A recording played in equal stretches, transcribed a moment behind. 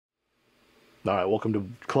All right, welcome to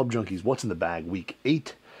Club Junkies. What's in the bag? Week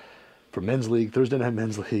 8 for men's league, Thursday night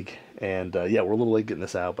men's league. And yeah, we're a little late getting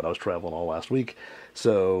this out, but I was traveling all last week.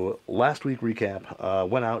 So last week recap,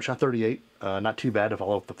 went out, shot 38. Not too bad to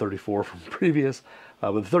follow up the 34 from previous.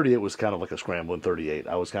 But the 38 was kind of like a scrambling 38.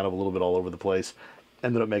 I was kind of a little bit all over the place.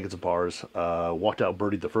 Ended up making some pars. Walked out,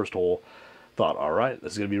 birdied the first hole. Thought, all right,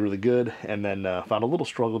 this is going to be really good. And then found a little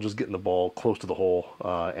struggle just getting the ball close to the hole.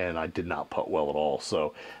 And I did not putt well at all.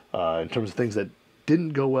 So in terms of things that didn't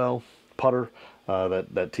go well, putter,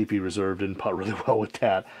 that TP Reserve didn't putt really well with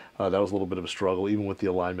that. That was a little bit of a struggle, even with the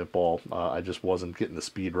alignment ball. I just wasn't getting the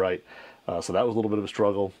speed right. So that was a little bit of a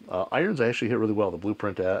struggle. Irons I actually hit really well. The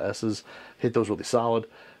Blueprint S's, hit those really solid,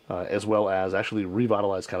 as well as actually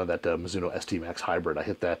revitalized kind of that Mizuno ST Max Hybrid. I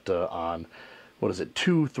hit that on,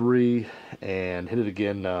 2, 3, and hit it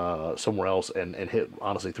again somewhere else, and hit,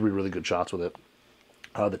 honestly, 3 really good shots with it.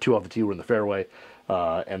 The 2 off the tee were in the fairway,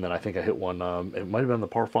 and then I think I hit one, it might have been the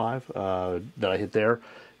par 5 that I hit there,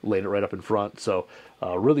 laid it right up in front. So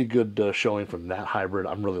really good showing from that hybrid.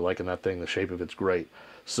 I'm really liking that thing. The shape of it's great.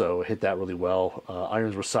 So hit that really well.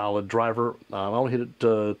 Irons were solid. Driver, I only hit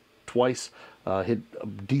it twice. Hit a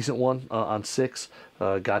decent one on 6.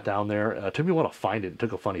 Got down there. Took me a while to find it. It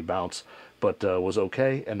took a funny bounce, but was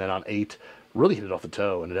okay. And then on 8, really hit it off the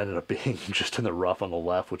toe, and it ended up being just in the rough on the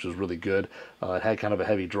left, which was really good. It had kind of a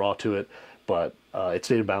heavy draw to it, but it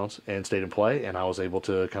stayed in bounds and stayed in play, and I was able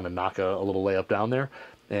to kind of knock a little layup down there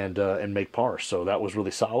and make par. So that was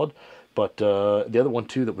really solid. But the other one,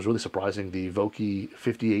 too, that was really surprising, the Vokey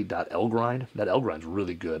 58.L grind. That L grind's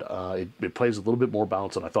really good. It plays a little bit more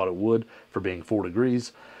bounce than I thought it would for being 4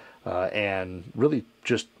 degrees. And really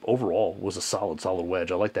just overall was a solid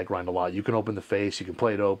wedge. I like that grind a lot. You can open the face, you can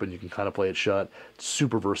play it open, you can kind of play it shut. It's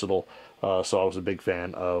super versatile. So I was a big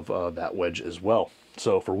fan of that wedge as well.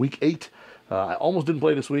 So for week 8, I almost didn't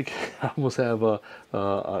play this week. I almost have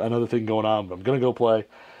another thing going on, but I'm going to go play.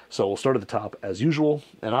 So we'll start at the top as usual.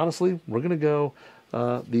 And honestly, we're going to go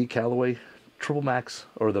the Callaway Triple Max,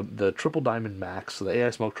 or the Triple Diamond Max, so the AI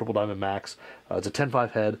Smoke Triple Diamond Max. It's a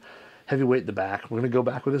 10.5 head. Heavyweight in the back. We're going to go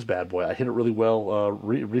back with this bad boy. I hit it really well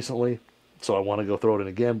recently, so I want to go throw it in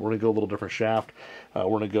again. We're going to go a little different shaft. We're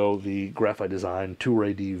going to go the Graphite Design Tour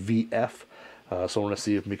AD VF. So we're going to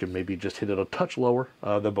see if we can maybe just hit it a touch lower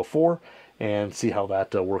than before and see how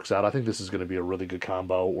that works out. I think this is going to be a really good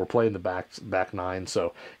combo. We're playing the back 9,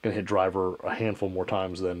 so going to hit driver a handful more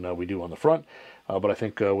times than we do on the front. But I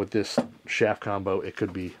think with this shaft combo, it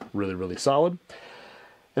could be really, really solid.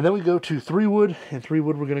 And then we go to 3-wood, and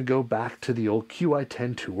 3-wood we're going to go back to the old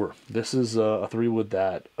QI10 Tour. This is a 3-wood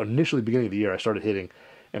that initially, beginning of the year, I started hitting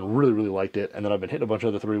and really, really liked it. And then I've been hitting a bunch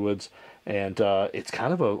of other 3-woods, and it's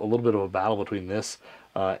kind of a little bit of a battle between this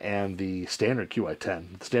and the standard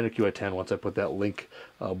QI10. The standard QI10, once I put that Link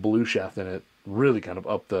blue shaft in it, really kind of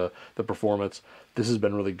upped the performance. This has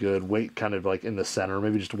been really good. Weight kind of like in the center,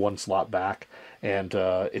 maybe just one slot back, and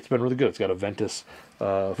it's been really good. It's got a Ventus,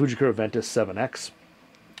 Fujikura Ventus 7X.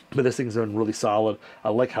 But this thing's been really solid. I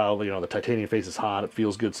like how, the titanium face is hot. It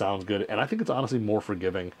feels good, sounds good. And I think it's honestly more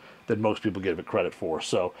forgiving than most people give it credit for.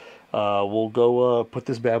 So we'll go put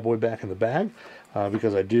this bad boy back in the bag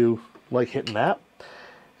because I do like hitting that.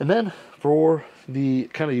 And then for the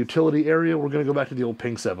kind of utility area, we're going to go back to the old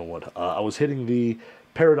Ping 7-wood. I was hitting the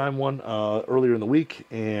Paradigm one earlier in the week,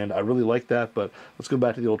 and I really like that. But let's go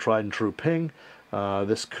back to the old tried and true Ping.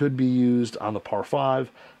 This could be used on the par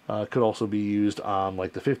 5. Could also be used on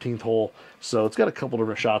like the 15th hole. So it's got a couple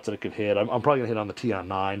different shots that it could hit. I'm probably going to hit on the tee on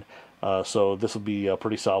 9. So this will be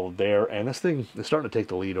pretty solid there. And this thing is starting to take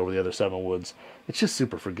the lead over the other 7-woods. It's just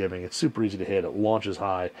super forgiving. It's super easy to hit. It launches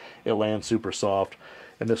high. It lands super soft.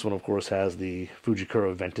 And this one, of course, has the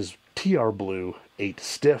Fujikura Ventus TR Blue 8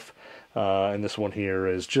 Stiff. And this one here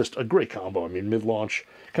is just a great combo. I mean, mid-launch,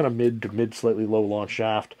 kind of mid to mid, slightly low launch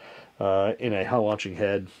shaft in a high launching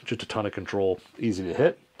head. Just a ton of control. Easy to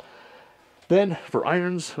hit. Then for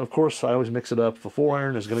irons, of course, I always mix it up. The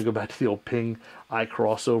 4-iron is going to go back to the old Ping I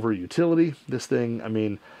crossover utility. This thing, I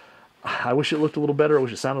mean, I wish it looked a little better. I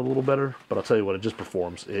wish it sounded a little better. But I'll tell you what, it just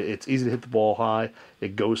performs. It's easy to hit the ball high.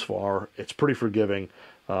 It goes far. It's pretty forgiving.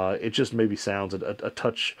 It just maybe sounds a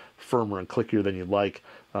touch firmer and clickier than you'd like.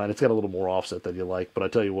 And it's got a little more offset than you like. But I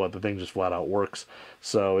tell you what, the thing just flat out works.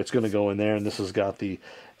 So it's going to go in there. And this has got the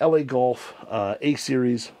LA Golf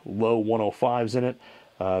A-Series low 105s in it.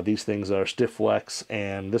 These things are stiff flex,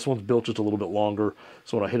 and this one's built just a little bit longer,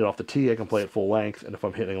 so when I hit it off the tee, I can play it full length, and if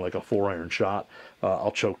I'm hitting like a 4-iron shot,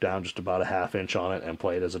 I'll choke down just about a 1/2 inch on it and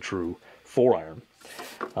play it as a true 4-iron.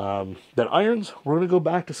 Then irons, we're going to go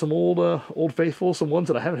back to some old faithful, some ones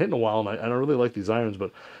that I haven't hit in a while, and I really like these irons,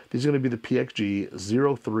 but these are going to be the PXG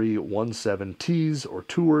 0317Ts or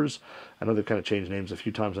Tours. I know they've kind of changed names a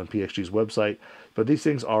few times on PXG's website, but these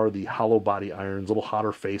things are the hollow body irons, a little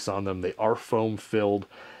hotter face on them. They are foam filled,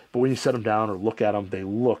 but when you set them down or look at them, they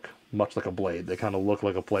look much like a blade. They kind of look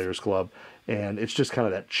like a player's club, and it's just kind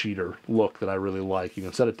of that cheater look that I really like. You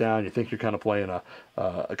can set it down, you think you're kind of playing a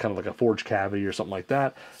kind of like a forged cavity or something like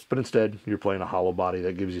that, but instead you're playing a hollow body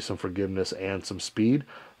that gives you some forgiveness and some speed,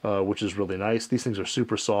 which is really nice. These things are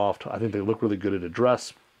super soft. I think they look really good at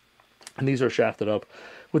address, and these are shafted up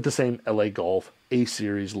with the same LA Golf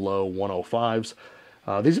A-Series low 105s.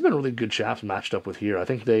 These have been really good shafts matched up with here. I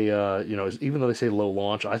think they, you know, even though they say low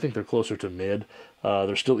launch, I think they're closer to mid.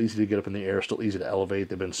 They're still easy to get up in the air, still easy to elevate.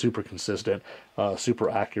 They've been super consistent, super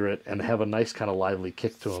accurate, and they have a nice kind of lively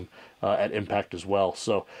kick to them at impact as well.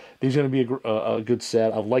 So these are going to be a good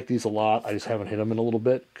set. I've liked these a lot. I just haven't hit them in a little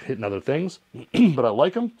bit, hitting other things, but I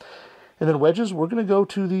like them. And then wedges, we're going to go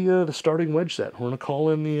to the starting wedge set. We're going to call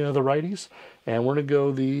in the righties, and we're going to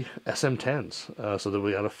go the SM10s. So that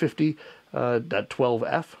we got a 50 at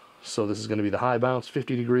 12F. So this is going to be the high bounce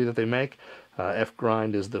 50 degree that they make. F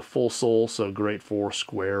grind is the full sole, so great for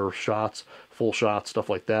square shots, full shots, stuff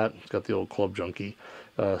like that. It's got the old Club Junkie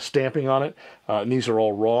stamping on it. And these are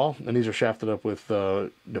all raw, and these are shafted up with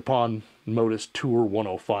Nippon Modus Tour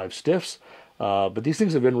 105 stiffs. But these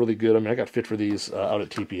things have been really good. I mean, I got fit for these out at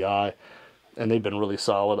TPI, and they've been really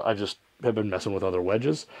solid. I just have been messing with other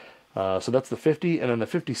wedges. So that's the 50, and then the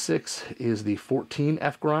 56 is the 14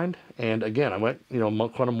 F grind. And again, I went, you know,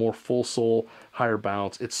 kind of more full sole, higher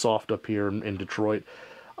bounce. It's soft up here in Detroit.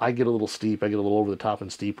 I get a little steep. I get a little over the top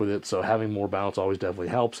and steep with it. So having more bounce always definitely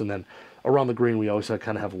helps. And then around the green, we always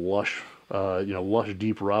kind of have lush, you know, lush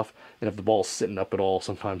deep rough. And if the ball's sitting up at all,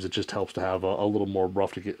 sometimes it just helps to have a little more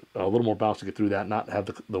rough to get, a little more bounce to get through that, not have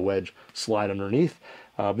the wedge slide underneath.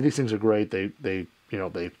 But these things are great. They you know,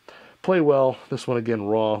 they play well. This one again,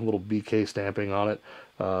 raw, little BK stamping on it.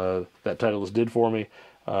 That Titleist did for me.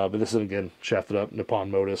 But this is again shafted up Nippon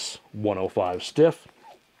Modus 105 stiff.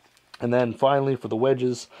 And then finally for the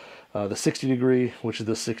wedges, the 60 degree, which is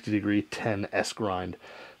the 60 degree 10 S grind.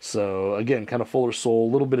 So again, kind of fuller sole,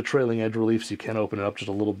 a little bit of trailing edge relief, so you can open it up just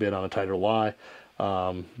a little bit on a tighter lie.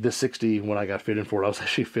 This 60, when I got fit in for it, I was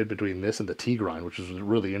actually fit between this and the T grind, which was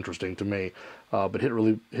really interesting to me. But hit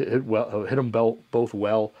them both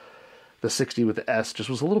well. The 60 with the S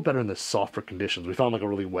just was a little better in the softer conditions. We found like a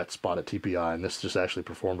really wet spot at TPI, and this just actually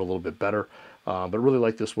performed a little bit better. But really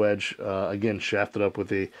like this wedge. Again, shafted up with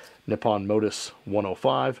the Nippon Modus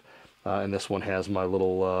 105. And this one has my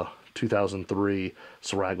little 2003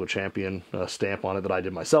 Sarago Champion stamp on it that I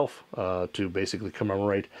did myself to basically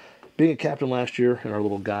commemorate being a captain last year in our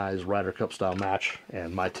little guys Ryder Cup style match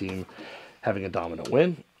and my team having a dominant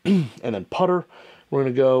win. And then putter, we're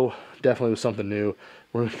going to go definitely with something new.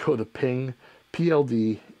 We're going to go with the Ping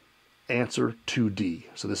PLD Answer 2D.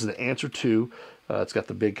 So this is the Answer 2. It's got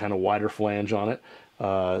the big kind of wider flange on it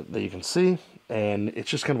that you can see. And it's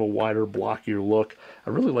just kind of a wider, blockier look. I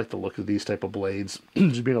really like the look of these type of blades.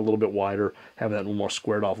 Just being a little bit wider, having that little more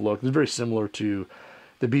squared off look. It's very similar to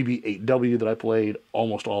the BB8W that I played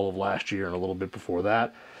almost all of last year and a little bit before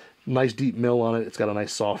that. Nice deep mill on it. It's got a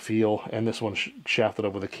nice soft feel. And this one's shafted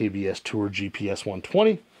up with a KBS Tour GPS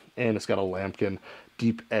 120. And it's got a lambkin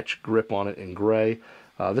deep etch grip on it in gray.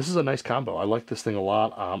 This is a nice combo. I like this thing a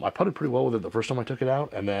lot. I putted pretty well with it the first time I took it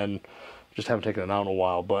out, and then just haven't taken it out in a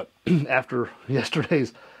while. But after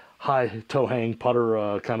yesterday's high toe hang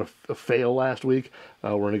putter kind of fail last week,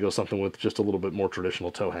 we're going to go something with just a little bit more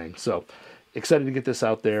traditional toe hang. So excited to get this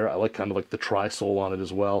out there. I like kind of like the tri-sole on it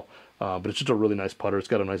as well. But it's just a really nice putter. It's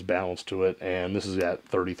got a nice balance to it, and this is at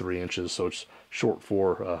 33 inches, so it's short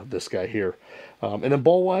for this guy here. And then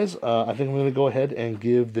ball-wise, I think I'm going to go ahead and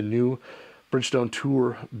give the new Bridgestone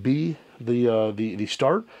Tour B the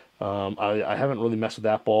start. I haven't really messed with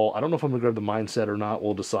that ball. I don't know if I'm going to grab the Mindset or not.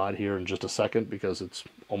 We'll decide here in just a second because it's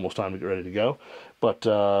almost time to get ready to go. But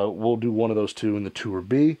we'll do one of those two in the Tour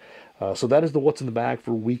B. So that is the what's in the bag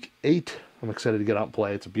for week 8. I'm excited to get out and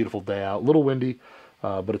play. It's a beautiful day out. A little windy.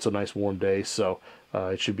 But it's a nice warm day, so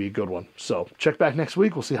it should be a good one. So check back next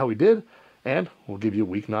week. We'll see how we did, and we'll give you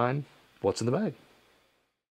week 9 what's in the bag.